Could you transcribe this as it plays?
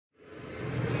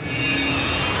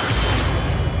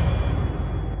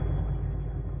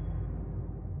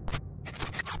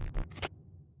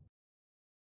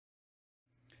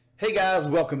Hey guys,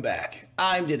 welcome back.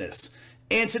 I'm Dennis,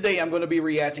 and today I'm going to be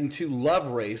reacting to Love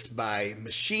Race by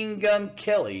Machine Gun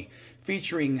Kelly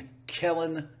featuring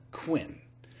Kellin Quinn.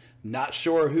 Not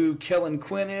sure who Kellin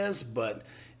Quinn is, but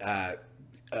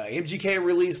MGK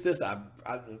released this, I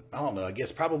don't know, I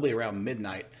guess probably around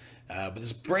midnight. But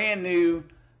it's brand new.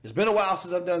 It's been a while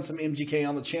since I've done some MGK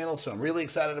on the channel, so I'm really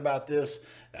excited about this.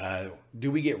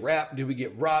 Do we get rap? Do we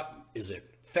get rock? Is it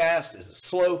fast? Is it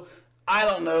slow? I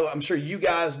don't know. I'm sure you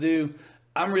guys do.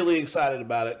 I'm really excited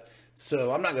about it.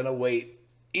 So I'm not going to wait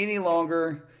any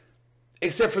longer,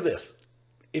 except for this.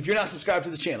 If you're not subscribed to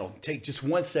the channel, take just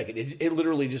 1 second. It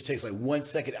literally just takes like 1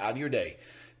 second out of your day.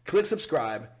 Click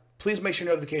subscribe. Please make sure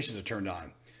notifications are turned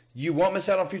on. You won't miss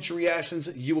out on future reactions.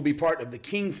 You will be part of the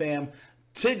King fam.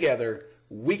 Together,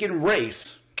 we can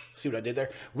race. See what I did there?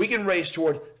 We can race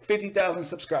toward 50,000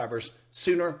 subscribers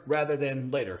sooner rather than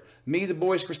later. Me, the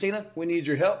boys, Christina, we need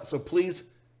your help, so please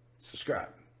subscribe.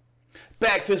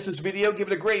 Backfist this video. Give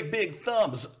it a great big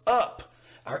thumbs up.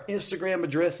 Our Instagram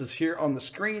address is here on the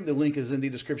screen. The link is in the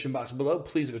description box below.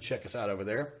 Please go check us out over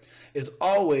there. As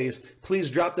always, please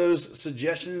drop those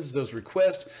suggestions, those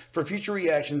requests for future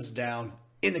reactions down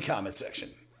in the comment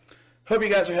section. Hope you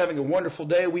guys are having a wonderful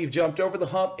day. We've jumped over the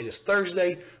hump. It is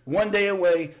Thursday, one day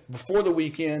away before the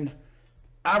weekend.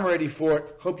 I'm ready for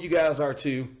it. Hope you guys are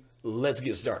too. Let's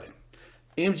get started.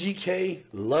 MGK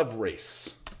Love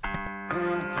Race.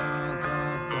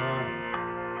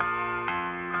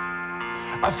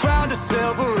 I found a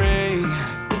silver ring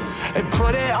and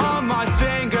put it on my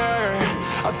finger.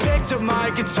 I picked up my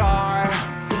guitar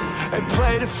and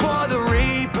played it for the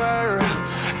reaper.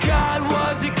 God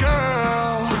was a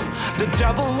girl, the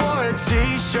devil wore a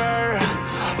t-shirt.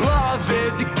 Love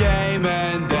is a game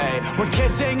and they were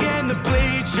kissing in the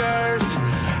bleachers.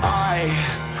 I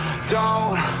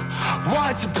don't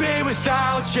want to be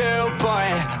without you,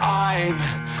 but I'm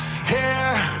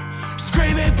here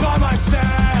screaming by myself.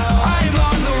 I'm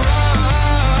on the run.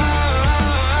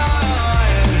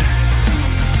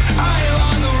 I'm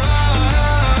on the run.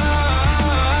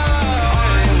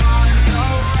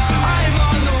 I'm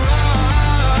on the run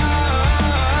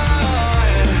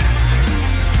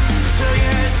to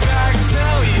get back to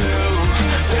you,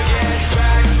 to get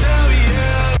back to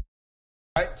you.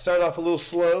 All right, started off a little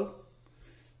slow.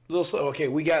 Okay,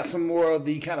 we got some more of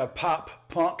the kind of pop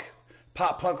punk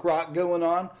rock going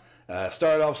on.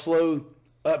 Started off slow,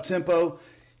 up tempo.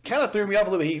 Kind of threw me off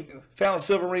a little bit. He found a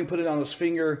silver ring, put it on his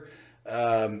finger.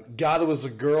 God was a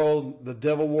girl, the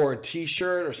devil wore a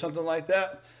t-shirt or something like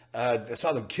that. I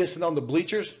saw them kissing on the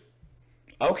bleachers.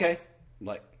 Okay,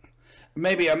 like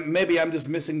maybe I'm just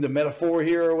missing the metaphor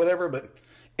here or whatever, but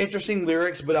interesting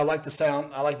lyrics. But I like the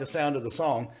sound. I like the sound of the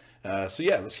song. So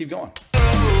yeah, let's keep going.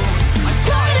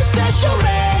 Got a special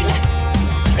ring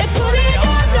and put it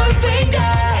on her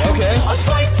finger. Okay. A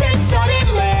voice says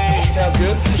suddenly, Sounds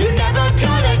good. you're never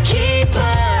gonna keep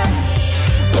her.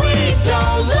 Please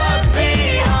don't look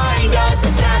behind us.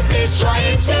 The past is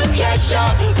trying to catch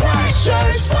up.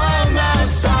 Pressures from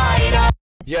outside.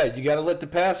 Yeah, you got to let the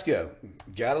past go.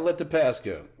 Got to let the past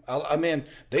go. I mean,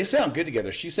 they sound good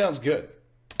together. She sounds good.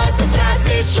 The past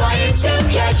is trying to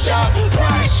catch up.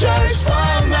 Pressures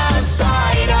from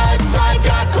outside us. I've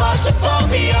got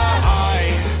claustrophobia.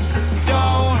 I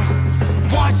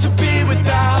don't want to be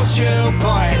without you,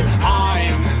 but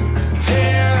I'm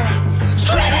here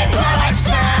screaming by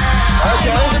myself.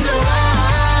 Okay. I'm on the run.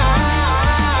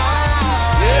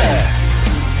 Yeah.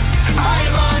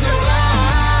 I'm on the run.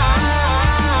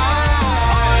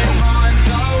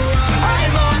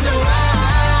 I'm on the run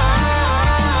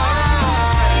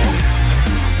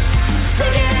to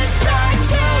get back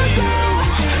to you,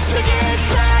 to get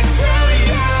back to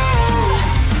you.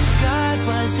 God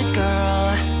was a girl,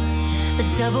 the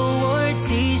devil wore a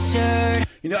t-shirt.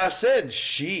 You know, I said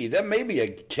she. That may be a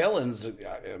Kellin's,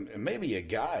 maybe a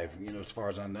guy, you know, as far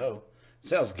as I know.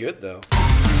 Sounds good, though.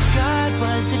 God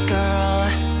was a girl,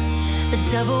 the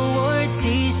devil wore a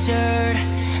t-shirt.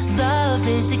 Love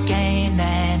is a game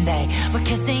and they were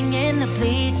kissing in the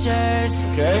bleachers.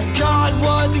 Okay. God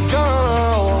was a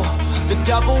girl, the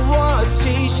devil wore a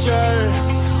t-shirt.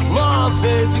 Love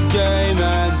is a game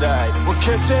and they were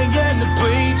kissing in the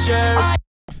bleachers.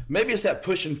 Maybe it's that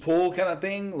push and pull kind of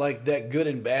thing, like that good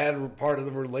and bad part of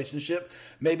the relationship.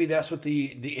 Maybe that's what the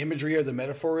imagery or the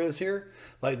metaphor is here.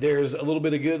 Like there's a little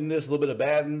bit of good in this, a little bit of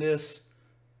bad in this.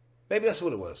 Maybe that's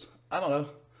what it was. I don't know.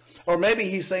 Or maybe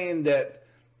he's saying that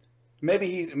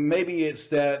maybe it's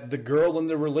that the girl in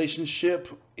the relationship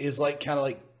is like kind of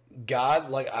like God.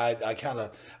 Like I kind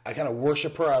of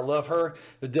worship her. I love her.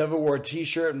 The devil wore a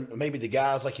T-shirt, and maybe the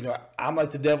guy's like, I'm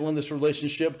like the devil in this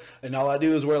relationship, and all I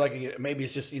do is wear like maybe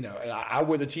it's just and I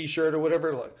wear the T-shirt or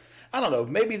whatever. Like, I don't know.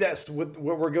 Maybe that's what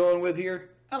we're going with here.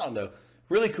 I don't know.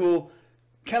 Really cool.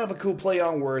 Kind of a cool play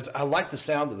on words. I like the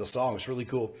sound of the song. It's really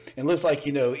cool. And it looks like,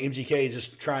 MGK is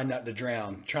just trying not to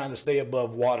drown, trying to stay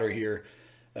above water here.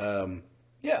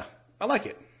 Yeah, I like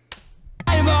it.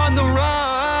 I'm on the run.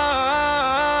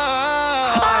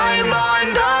 I'm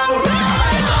on the run.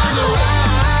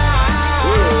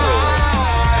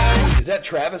 Is that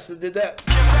Travis that did that?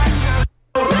 I'm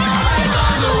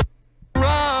on the run.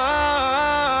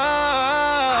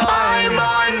 I'm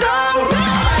on the run.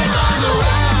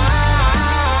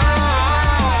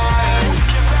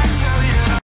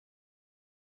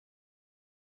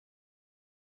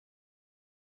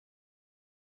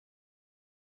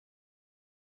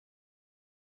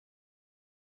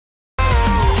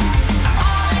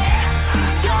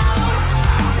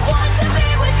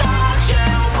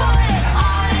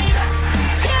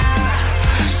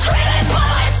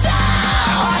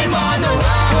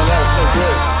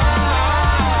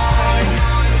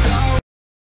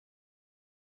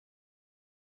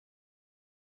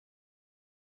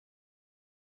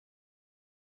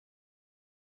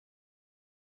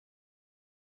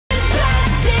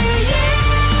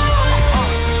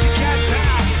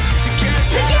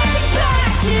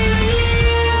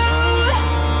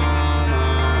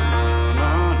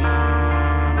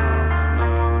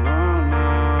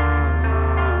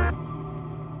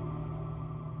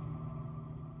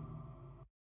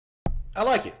 I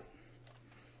like it.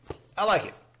 I like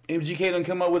it. MGK done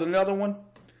come up with another one.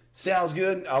 Sounds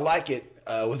good. I like it.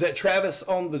 Was that Travis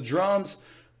on the drums?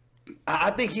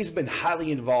 I think he's been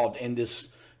highly involved in this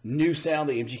new sound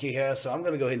that MGK has. So I'm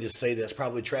going to go ahead and just say that's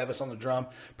probably Travis on the drum.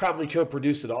 Probably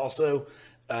co-produced it also.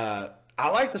 I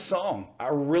like the song. I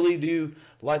really do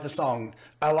like the song.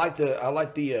 I like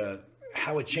the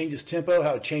how it changes tempo,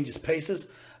 how it changes paces.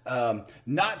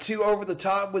 Not too over the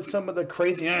top with some of the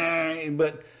crazy,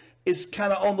 but it's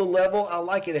kind of on the level. I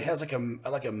like it. It has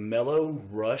like a mellow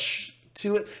rush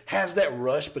to it. Has that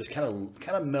rush, but it's kind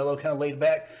of mellow, kind of laid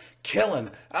back. Kellin,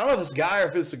 I don't know if it's a guy or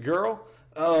if it's a girl,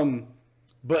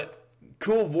 but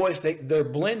cool voice. Their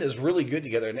blend is really good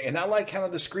together, and I like kind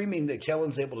of the screaming that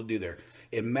Kellin's able to do there.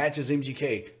 It matches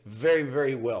MGK very,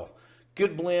 very well.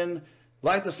 Good blend.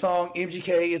 Like the song,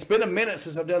 MGK. It's been a minute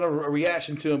since I've done a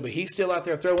reaction to him, but he's still out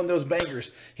there throwing those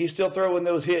bangers. He's still throwing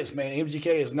those hits, man. MGK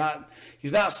is not.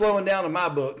 He's not slowing down in my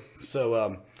book.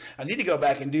 So I need to go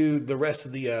back and do the rest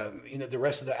of the the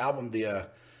rest of the album, the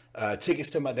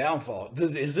Tickets to My Downfall.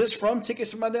 Is this from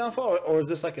Tickets to My Downfall, or is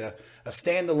this like a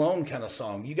standalone kind of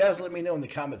song? You guys let me know in the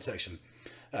comment section.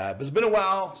 But it's been a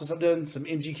while since I've done some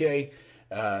MGK.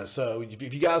 So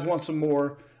if you guys want some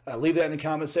more, leave that in the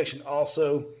comment section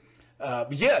also.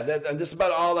 But yeah, that's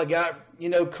about all I got.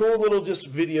 Cool little just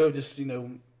video, just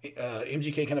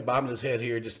MGK kind of bobbing his head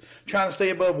here, just trying to stay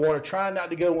above water, trying not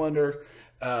to go under.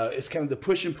 It's kind of the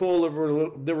push and pull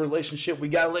of the relationship. We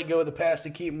got to let go of the past to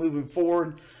keep moving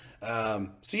forward.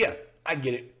 So yeah, I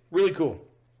get it. Really cool.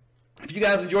 If you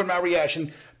guys enjoyed my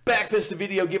reaction, backfist the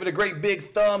video, give it a great big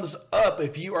thumbs up.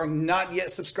 If you are not yet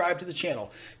subscribed to the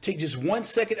channel, take just 1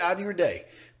 second out of your day.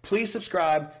 Please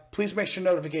subscribe. Please make sure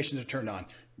notifications are turned on.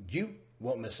 You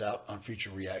won't miss out on future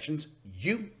reactions.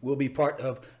 You will be part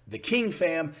of the King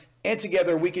fam, and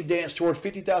together we can dance toward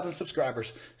 50,000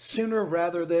 subscribers sooner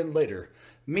rather than later.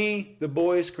 Me, the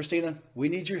boys, Christina, we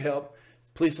need your help.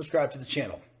 Please subscribe to the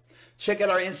channel. Check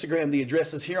out our Instagram. The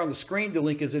address is here on the screen. The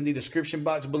link is in the description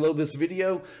box below this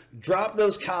video. Drop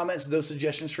those comments, those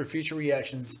suggestions for future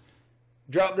reactions.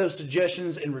 Drop those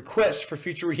suggestions and requests for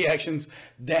future reactions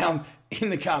down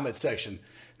in the comment section.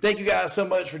 Thank you guys so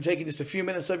much for taking just a few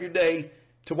minutes of your day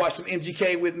to watch some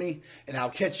MGK with me, and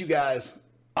I'll catch you guys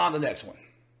on the next one.